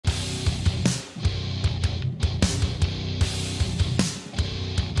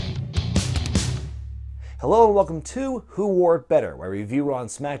Hello and welcome to Who Wore It Better, where we review Raw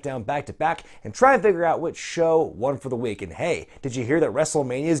and Smackdown back to back and try and figure out which show won for the week. And hey, did you hear that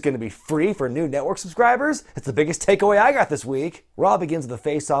Wrestlemania is going to be free for new network subscribers? It's the biggest takeaway I got this week. Raw begins with a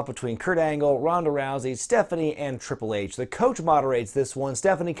face-off between Kurt Angle, Ronda Rousey, Stephanie, and Triple H. The coach moderates this one.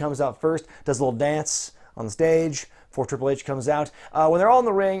 Stephanie comes out first, does a little dance on the stage before Triple H comes out. When they're all in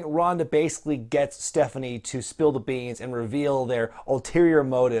the ring, Ronda basically gets Stephanie to spill the beans and reveal their ulterior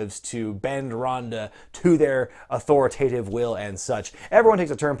motives to bend Ronda to their authoritative will and such. Everyone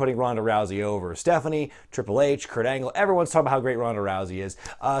takes a turn putting Ronda Rousey over. Stephanie, Triple H, Kurt Angle, everyone's talking about how great Ronda Rousey is.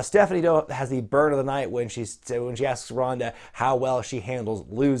 Stephanie, though, has the burn of the night when she asks Ronda how well she handles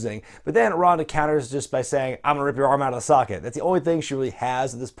losing. But then Ronda counters just by saying, "I'm gonna rip your arm out of the socket." That's the only thing she really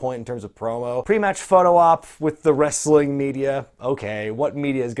has at this point in terms of promo. Pre-match photo op with the wrestling media. Okay, what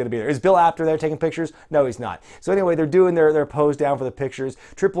media is going to be there? Is Bill Apter there taking pictures? No, he's not. So anyway, they're doing their pose down for the pictures.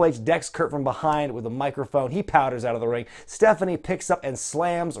 Triple H decks Kurt from behind with a microphone. He powders out of the ring. Stephanie picks up and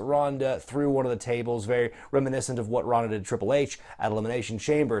slams Ronda through one of the tables, very reminiscent of what Ronda did to Triple H at Elimination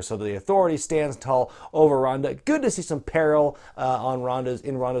Chamber. So the Authority stands tall over Ronda. Good to see some peril in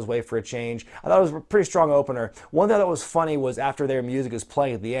Ronda's way for a change. I thought it was a pretty strong opener. One thing that was funny was after their music is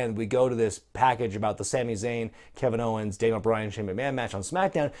playing at the end, we go to this package about the Sami Zayn, Kevin Owens, Daniel Bryan, Shane McMahon match on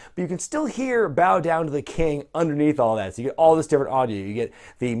SmackDown, but you can still hear "Bow Down to the King" underneath all that. So you get all this different audio. You get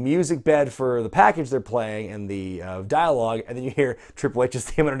the music bed for the package they're playing and the dialogue, and then you hear Triple H's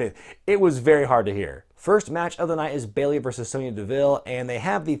theme underneath. It was very hard to hear. First match of the night is Bayley versus Sonya Deville, and they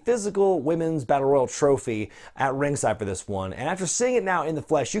have the physical women's battle royal trophy at ringside for this one. And after seeing it now in the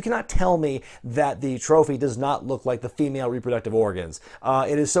flesh, you cannot tell me that the trophy does not look like the female reproductive organs.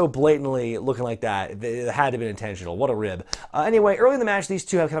 It is so blatantly looking like that. It had to have been intentional. What a rib. Anyway, early in the match, these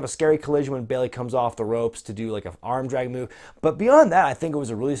two have kind of a scary collision when Bayley comes off the ropes to do like an arm drag move. But beyond that, I think it was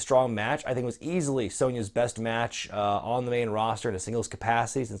a really strong match. I think it was easily Sonya's best match on the main roster in a singles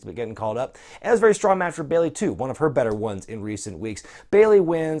capacity since getting called up. And it was a very strong match for Bayley too, one of her better ones in recent weeks. Bayley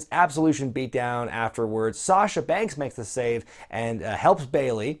wins, absolution beatdown afterwards. Sasha Banks makes the save and helps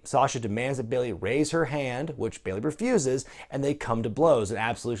Bayley. Sasha demands that Bayley raise her hand, which Bayley refuses, and they come to blows, and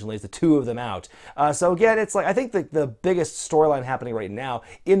absolution lays the two of them out. So again, it's like, I think the biggest storyline happening right now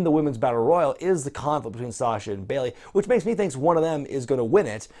in the Women's Battle Royal is the conflict between Sasha and Bayley, which makes me think one of them is going to win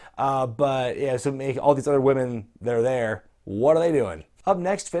it. But yeah, so make all these other women that are there, what are they doing? Up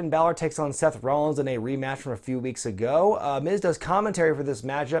next, Finn Balor takes on Seth Rollins in a rematch from a few weeks ago. Miz does commentary for this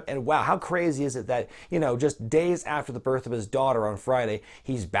matchup, and wow, how crazy is it that, you know, just days after the birth of his daughter on Friday,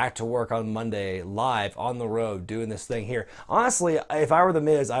 he's back to work on Monday, live on the road, doing this thing here. Honestly, if I were the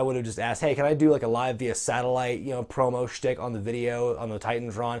Miz, I would have just asked, hey, can I do like a live via satellite, you know, promo shtick on the video, on the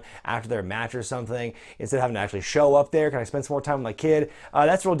Titantron after their match or something, instead of having to actually show up there? Can I spend some more time with my kid?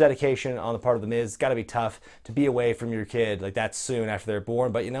 That's real dedication on the part of the Miz. It's got to be tough to be away from your kid like that soon after they're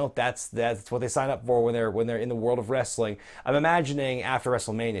born, but you know, that's what they sign up for when they're in the world of wrestling. I'm imagining after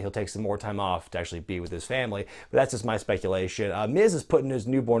WrestleMania he'll take some more time off to actually be with his family, but that's just my speculation. Miz is putting his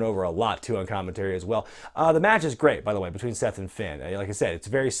newborn over a lot too on commentary as well. The match is great, by the way, between Seth and Finn. Like I said, it's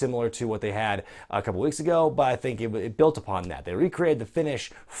very similar to what they had a couple weeks ago, but I think it built upon that. They recreated the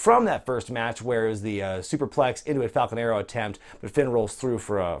finish from that first match where it was the superplex into a Falcon Arrow attempt, but Finn rolls through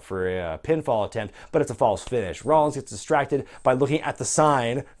for a pinfall attempt, but it's a false finish. Rollins gets distracted by looking at the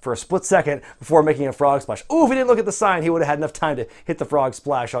sign for a split second before making a frog splash. Oh, if he didn't look at the sign, he would have had enough time to hit the frog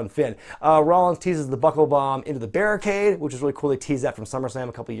splash on Finn. Rollins teases the buckle bomb into the barricade, which is really cool. They teased that from SummerSlam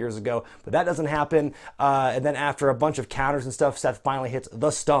a couple years ago, but that doesn't happen. And then after a bunch of counters and stuff, Seth finally hits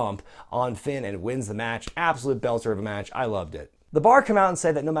the stomp on Finn and wins the match. Absolute belter of a match. I loved it. The Bar come out and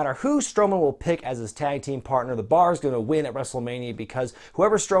say that no matter who Strowman will pick as his tag team partner, the Bar is going to win at WrestleMania because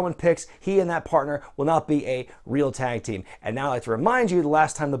whoever Strowman picks, he and that partner will not be a real tag team. And now I'd like to remind you, the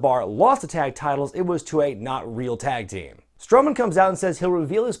last time the Bar lost the tag titles, it was to a not real tag team. Strowman comes out and says he'll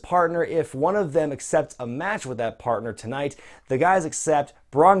reveal his partner if one of them accepts a match with that partner tonight. The guys accept.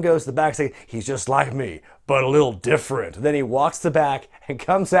 Braun goes to the back saying, he's just like me, but a little different. Then he walks to the back and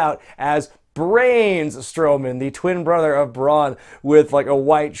comes out as Brains Strowman, the twin brother of Braun, with like a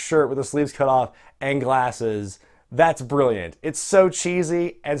white shirt with the sleeves cut off and glasses. That's brilliant. It's so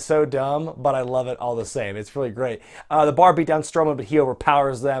cheesy and so dumb, but I love it all the same. It's really great. The Bar beat down Strowman, but he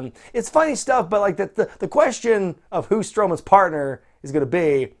overpowers them. It's funny stuff, but like the question of who Strowman's partner is going to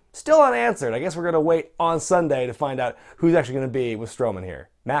be, still unanswered. I guess we're going to wait on Sunday to find out who's actually going to be with Strowman here.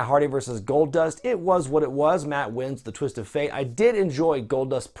 Matt Hardy versus Goldust, it was what it was. Matt wins with the twist of fate. I did enjoy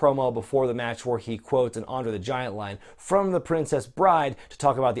Goldust's promo before the match where he quotes an Andre the Giant line from The Princess Bride to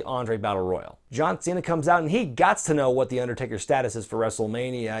talk about the Andre Battle Royal. John Cena comes out and he gots to know what the Undertaker's status is for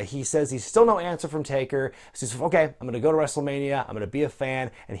WrestleMania. He says he's still no answer from Taker. So he says, okay, I'm going to go to WrestleMania, I'm going to be a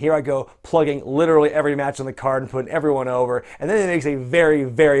fan, and here I go plugging literally every match on the card and putting everyone over. And then he makes a very,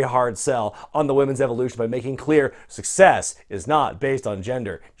 very hard sell on the women's evolution by making clear success is not based on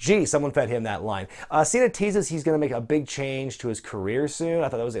gender. Gee, someone fed him that line. Cena teases he's going to make a big change to his career soon. I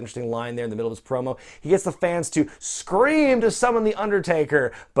thought that was an interesting line there in the middle of his promo. He gets the fans to scream to summon the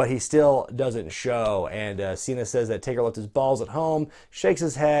Undertaker, but he still doesn't show. And Cena says that Taker left his balls at home, shakes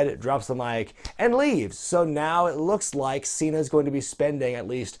his head, drops the mic, and leaves. So now it looks like Cena's going to be spending at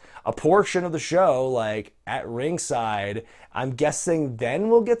least a portion of the show, like, at ringside. I'm guessing then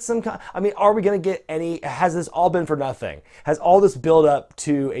we'll get some... I mean, are we going to get any... Has this all been for nothing? Has all this build up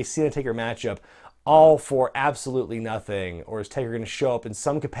to a Cena-Taker matchup all for absolutely nothing? Or is Taker going to show up in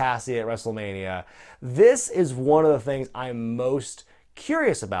some capacity at WrestleMania? This is one of the things I'm most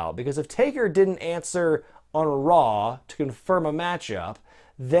curious about, because if Taker didn't answer on Raw to confirm a matchup,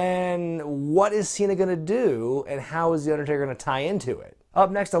 then what is Cena going to do, and how is The Undertaker going to tie into it? Up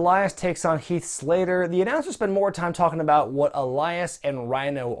next, Elias takes on Heath Slater. The announcers spend more time talking about what Elias and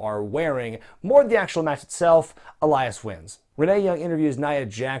Rhino are wearing, more than the actual match itself. Elias wins. Renee Young interviews Nia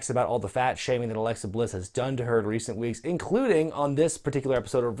Jax about all the fat shaming that Alexa Bliss has done to her in recent weeks, including on this particular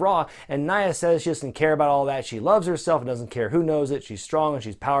episode of Raw, and Nia says she doesn't care about all that. She loves herself and doesn't care who knows it. She's strong and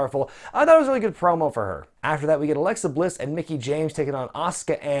she's powerful. I thought it was a really good promo for her. After that, we get Alexa Bliss and Mickie James taking on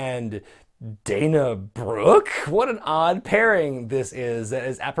Asuka and Dana Brooke? What an odd pairing this is that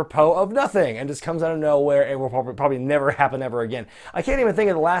is apropos of nothing and just comes out of nowhere and will probably never happen ever again. I can't even think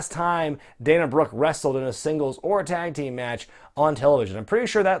of the last time Dana Brooke wrestled in a singles or a tag team match on television. I'm pretty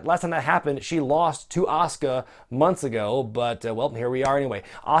sure that last time that happened, she lost to Asuka months ago, but well, here we are anyway.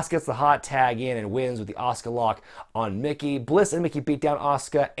 Asuka gets the hot tag in and wins with the Asuka lock on Mickie. Bliss and Mickie beat down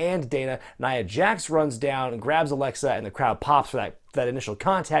Asuka and Dana. Nia Jax runs down and grabs Alexa, and the crowd pops for that initial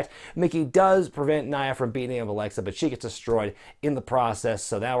contact. Mickie does prevent Nia from beating up Alexa, but she gets destroyed in the process.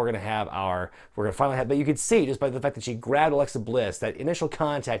 So now we're going to finally have, but you could see just by the fact that she grabbed Alexa Bliss, that initial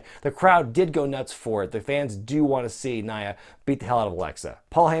contact, the crowd did go nuts for it. The fans do want to see Nia beat the hell out of Alexa.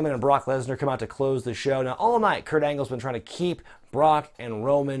 Paul Heyman and Brock Lesnar come out to close the show. Now, all night, Kurt Angle's been trying to keep Brock and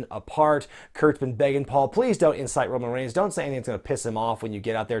Roman apart. Kurt's been begging Paul, please don't incite Roman Reigns. Don't say anything that's going to piss him off when you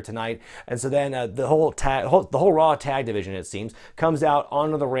get out there tonight. And so then the whole Raw tag division, it seems, comes out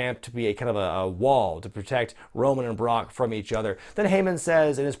onto the ramp to be a kind of a wall to protect Roman and Brock from each other. Then Heyman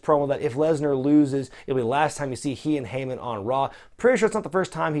says in his promo that if Lesnar loses, it'll be the last time you see he and Heyman on Raw. Pretty sure it's not the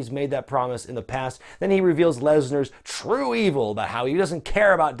first time he's made that promise in the past. Then he reveals Lesnar's true evil about how he doesn't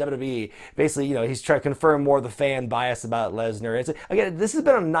care about WWE. Basically, you know, he's trying to confirm more of the fan bias about Lesnar. Again, this has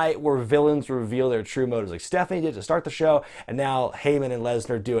been a night where villains reveal their true motives. Like Stephanie did to start the show, and now Heyman and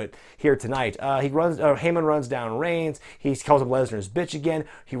Lesnar do it here tonight. Heyman runs down Reigns. He calls him Lesnar's bitch again.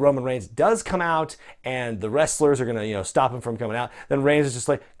 Roman Reigns does come out, and the wrestlers are gonna, stop him from coming out. Then Reigns is just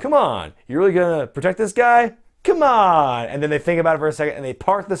like, "Come on, you're really gonna protect this guy? Come on!" And then they think about it for a second and they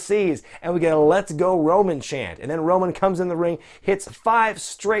part the seas, and we get a "Let's Go Roman" chant. And then Roman comes in the ring, hits 5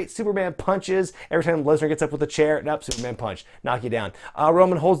 straight Superman punches. Every time Lesnar gets up with a chair, nope, Superman punch, knock you down.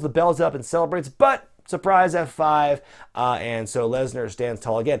 Roman holds the bells up and celebrates, but surprise F5, and so Lesnar stands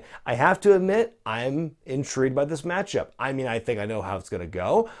tall again. I have to admit, I'm intrigued by this matchup. I mean, I think I know how it's going to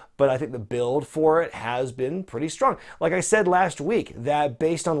go, but I think the build for it has been pretty strong. Like I said last week, that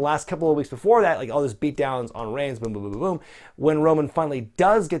based on the last couple of weeks before that, like all this beatdowns on Reigns, boom, boom, boom, boom, boom, when Roman finally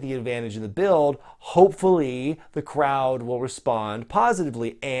does get the advantage in the build, hopefully the crowd will respond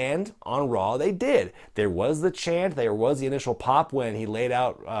positively, and on Raw they did. There was the chant, there was the initial pop when he laid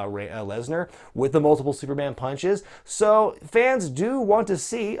out Lesnar with the multiple Superman punches. So fans do want to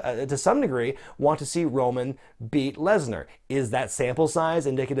see, to some degree, want to see Roman beat Lesnar. Is that sample size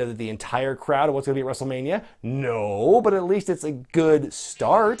indicative of the entire crowd of what's going to be at WrestleMania? No, but at least it's a good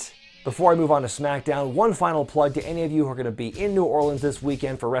start. Before I move on to SmackDown, one final plug to any of you who are going to be in New Orleans this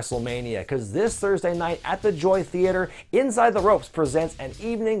weekend for WrestleMania, because this Thursday night at the Joy Theater, Inside the Ropes presents An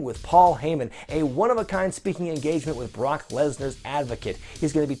Evening with Paul Heyman, a one-of-a-kind speaking engagement with Brock Lesnar's advocate.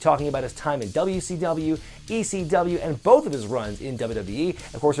 He's going to be talking about his time in WCW, ECW, and both of his runs in WWE.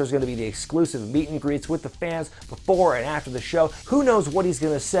 Of course, there's going to be the exclusive meet and greets with the fans before and after the show. Who knows what he's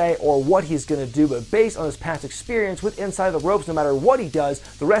going to say or what he's going to do, but based on his past experience with Inside the Ropes, no matter what he does,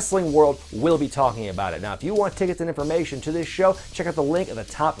 the wrestling world will be talking about it. Now, if you want tickets and information to this show, check out the link at the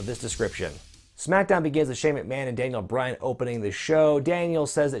top of this description. SmackDown begins with Shane McMahon and Daniel Bryan opening the show. Daniel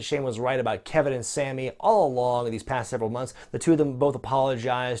says that Shane was right about Kevin and Sami all along in these past several months. The two of them both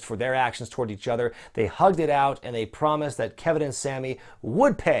apologized for their actions toward each other. They hugged it out, and they promised that Kevin and Sami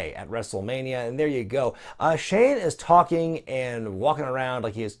would pay at WrestleMania, and there you go. Shane is talking and walking around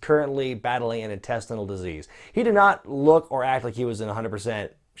like he is currently battling an intestinal disease. He did not look or act like he was in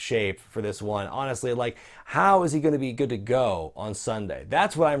 100% shape for this one. Honestly, like, how is he going to be good to go on Sunday?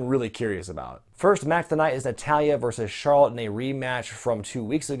 That's what I'm really curious about. First match of the night is Natalya versus Charlotte in a rematch from 2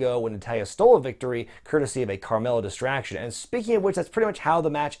 weeks ago when Natalya stole a victory courtesy of a Carmella distraction. And speaking of which, that's pretty much how the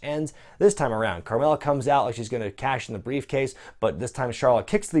match ends this time around. Carmella comes out like she's going to cash in the briefcase, but this time Charlotte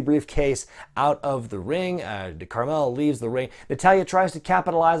kicks the briefcase out of the ring. Carmella leaves the ring. Natalya tries to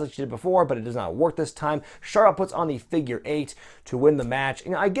capitalize like she did before, but it does not work this time. Charlotte puts on the figure 8 to win the match.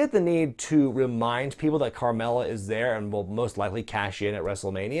 You know, I get the need to remind people that Carmella is there and will most likely cash in at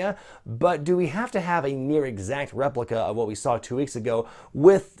WrestleMania, but do we have to have a near exact replica of what we saw 2 weeks ago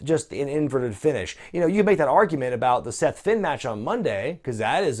with just an inverted finish? You know, you can make that argument about the Seth Finn match on Monday, because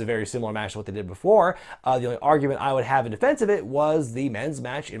that is a very similar match to what they did before. The only argument I would have in defense of it was the men's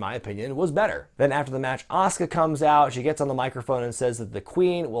match, in my opinion, was better. Then after the match, Asuka comes out. She gets on the microphone and says that the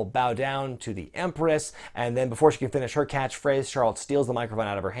Queen will bow down to the Empress, and then before she can finish her catchphrase, Charlotte steals the microphone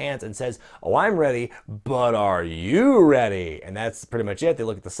out of her hands and says, "Oh, I'm ready, but are you ready?" And that's pretty much it. They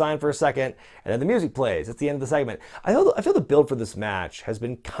look at the sign for a second, and then the music plays. It's the end of the segment. I feel the build for this match has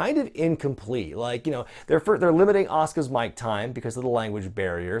been kind of incomplete. Like, you know, they're limiting Asuka's mic time because of the language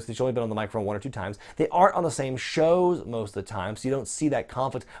barriers. She's only been on the microphone 1 or 2 times. They aren't on the same shows most of the time, so you don't see that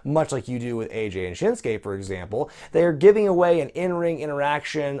conflict much like you do with AJ and Shinsuke, for example. They are giving away an in-ring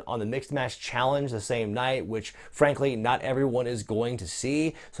interaction on the Mixed Match Challenge the same night, which, frankly, not everyone is going to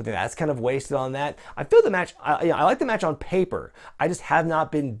see, so I think that's kind of wasted on that. I feel the match, I like the match on paper. I just have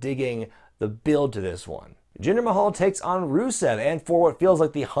not been digging the build to this one. Jinder Mahal takes on Rusev, and for what feels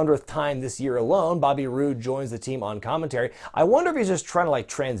like the 100th time this year alone, Bobby Roode joins the team on commentary. I wonder if he's just trying to like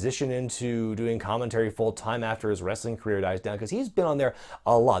transition into doing commentary full time after his wrestling career dies down, because he's been on there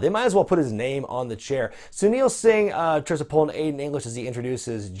a lot. They might as well put his name on the chair. Sunil Singh tries to pull an Aiden English as he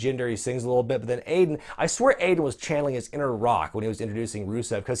introduces Jinder. He sings a little bit, but then Aiden, I swear Aiden was channeling his inner Rock when he was introducing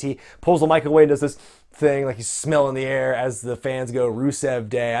Rusev, because he pulls the mic away and does this thing like he's smelling the air as the fans go Rusev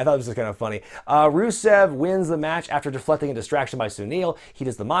Day. I thought this was kind of funny. Rusev wins the match after deflecting a distraction by Sunil. He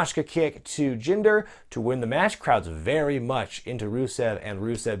does the Mashka kick to Jinder to win the match. Crowd's very much into Rusev and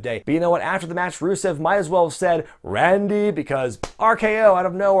Rusev Day. But you know what? After the match, Rusev might as well have said Randy, because RKO out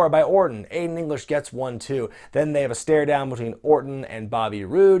of nowhere by Orton. Aiden English gets one too. Then they have a stare down between Orton and Bobby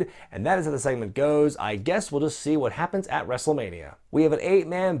Roode, and that is how the segment goes. I guess we'll just see what happens at WrestleMania. We have an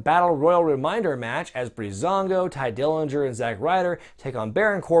 8-man Battle Royal Reminder match as Breezango, Ty Dillinger, and Zack Ryder take on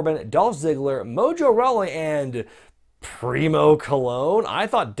Baron Corbin, Dolph Ziggler, Mojo Rawley, and Primo Cologne. I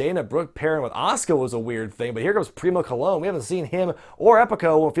thought Dana Brooke pairing with Asuka was a weird thing, but here comes Primo Cologne. We haven't seen him or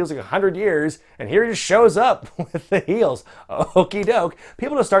Epico in what feels like 100 years, and here he just shows up with the heels. Okie doke.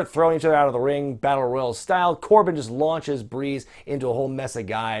 People just start throwing each other out of the ring, Battle Royal style. Corbin just launches Breeze into a whole mess of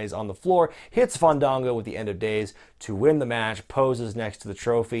guys on the floor, hits Fandango with the End of Days to win the match, poses next to the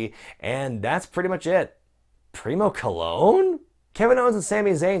trophy, and that's pretty much it. Primo Cologne? Kevin Owens and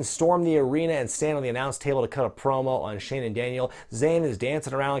Sami Zayn storm the arena and stand on the announce table to cut a promo on Shane and Daniel. Zayn is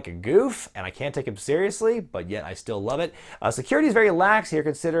dancing around like a goof, and I can't take him seriously, but yet I still love it. Security is very lax here,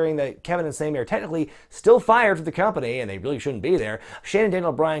 considering that Kevin and Sami are technically still fired from the company, and they really shouldn't be there. Shane and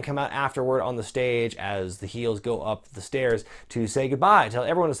Daniel Bryan come out afterward on the stage as the heels go up the stairs to say goodbye, tell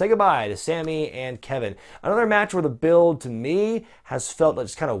everyone to say goodbye to Sami and Kevin. Another match where the build, to me, has felt like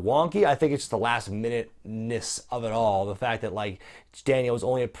just kind of wonky. I think it's just the last minute-ness of it all. The fact that, like, Daniel was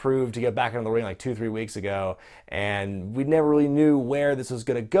only approved to get back into the ring like 2-3 weeks ago, and we never really knew where this was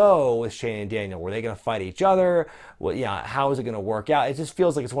going to go with Shane and Daniel. Were they going to fight each other? Well, yeah, how is it going to work out? It just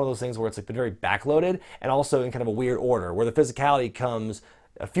feels like it's one of those things where it's like been very backloaded, and also in kind of a weird order, where the physicality comes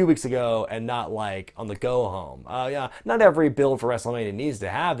a few weeks ago and not like on the go home. Yeah, not every build for WrestleMania needs to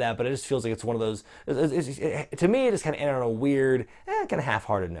have that, but it just feels like it's one of those, to me, it just kind of ended on a weird, kind of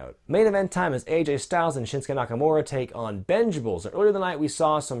half-hearted note. Main event time is AJ Styles and Shinsuke Nakamura take on Benjables. Earlier the night, we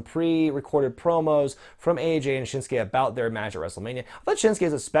saw some pre-recorded promos from AJ and Shinsuke about their match at WrestleMania. I thought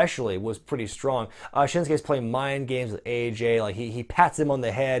Shinsuke's especially was pretty strong. Shinsuke's playing mind games with AJ, like he pats him on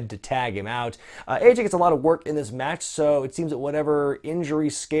the head to tag him out. AJ gets a lot of work in this match, so it seems that whatever injury injury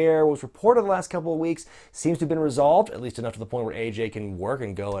scare was reported the last couple of weeks seems to have been resolved, at least enough to the point where AJ can work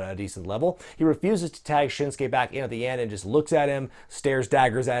and go at a decent level. He refuses to tag Shinsuke back in at the end and just looks at him, stares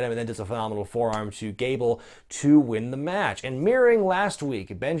daggers at him, and then does a phenomenal forearm to Gable to win the match. And mirroring last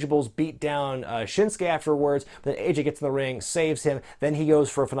week, Benjables beat down Shinsuke afterwards, but then AJ gets in the ring, saves him, then he goes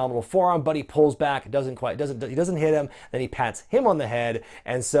for a phenomenal forearm, but he pulls back, he doesn't hit him, then he pats him on the head,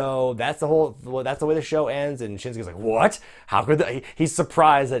 and so that's the way the show ends. And Shinsuke's like, what? How could that? He's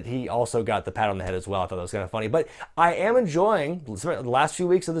surprised that he also got the pat on the head as well. I thought that was kind of funny, but I am enjoying the last few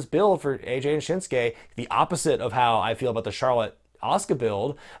weeks of this build for AJ and Shinsuke, the opposite of how I feel about the Charlotte Asuka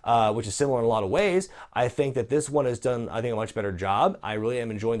build, which is similar in a lot of ways. I think that this one has done, I think, a much better job. I really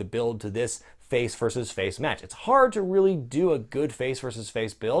am enjoying the build to this face versus face match. It's hard to really do a good face versus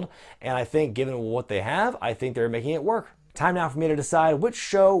face build, and I think given what they have, I think they're making it work. Time now for me to decide which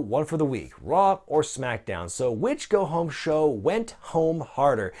show won for the week, Raw or SmackDown. So which go-home show went home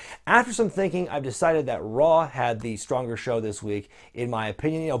harder? After some thinking, I've decided that Raw had the stronger show this week, in my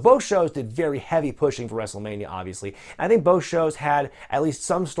opinion. You know, both shows did very heavy pushing for WrestleMania, obviously. I think both shows had at least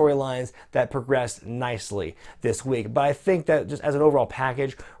some storylines that progressed nicely this week. But I think that just as an overall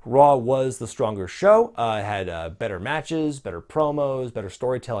package, Raw was the stronger show. It had better matches, better promos, better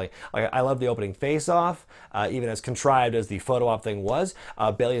storytelling. I love the opening face-off, even as contrived as the photo op thing was.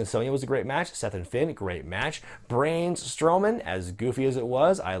 Bayley and Sonya was a great match. Seth and Finn, great match. Brains Strowman, as goofy as it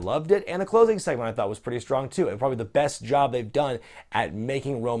was, I loved it. And the closing segment I thought was pretty strong too. And probably the best job they've done at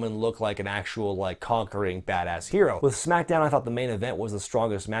making Roman look like an actual conquering badass hero. With SmackDown, I thought the main event was the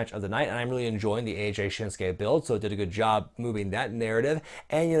strongest match of the night, and I'm really enjoying the AJ Shinsuke build, so it did a good job moving that narrative.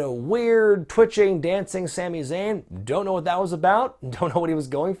 And weird twitching, dancing Sami Zayn, don't know what that was about, don't know what he was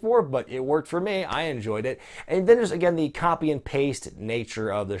going for, but it worked for me. I enjoyed it. And then there's again the copy and paste nature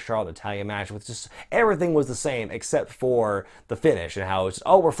of the Charlotte Natalya match, with just everything was the same except for the finish and how it's just,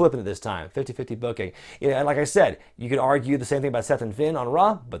 oh, we're flipping it this time, 50-50 booking. And like I said, you could argue the same thing about Seth and Finn on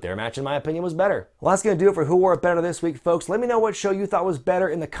Raw, but their match in my opinion was better. Well, that's gonna do it for Who Wore It Better this week, folks. Let me know what show you thought was better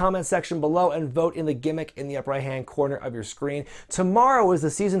in the comment section below, and vote in the gimmick in the upper right hand corner of your screen. Tomorrow is the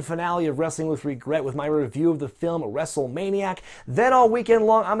season finale of Wrestling with Regret with my review of the film Wrestlemania. Then all weekend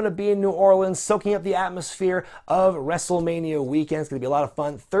long, I'm going to be in New Orleans soaking up the atmosphere of Wrestlemania weekend. It's going to be a lot of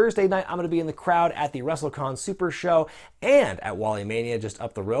fun. Thursday night, I'm going to be in the crowd at the WrestleCon Super Show and at Wally Mania just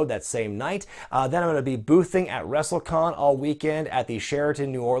up the road that same night. Then I'm going to be boothing at WrestleCon all weekend at the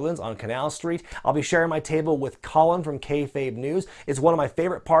Sheraton New Orleans on Canal Street. I'll be sharing my table with Colin from Kayfabe News. It's one of my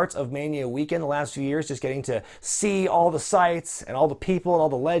favorite parts of Mania weekend the last few years, just getting to see all the sights and all the people and all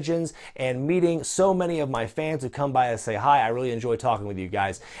the legends and meeting so many of my fans who come by and say hi. I really enjoy talking with you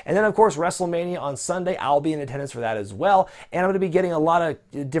guys. And then of course WrestleMania on Sunday, I'll be in attendance for that as well. And I'm going to be getting a lot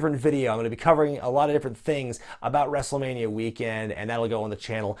of different video. I'm going to be covering a lot of different things about WrestleMania weekend, and that'll go on the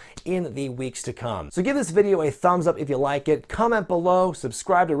channel in the weeks to come. So give this video a thumbs up if you like it, comment below,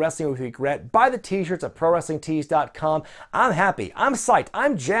 subscribe to Wrestling with Regret, buy the t-shirts at ProWrestlingTees.com. I'm happy, I'm psyched,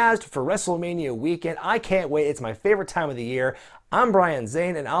 I'm jazzed for WrestleMania weekend. I can't wait. It's my favorite time of the year. I'm Brian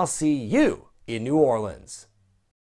Zane, and I'll see you in New Orleans.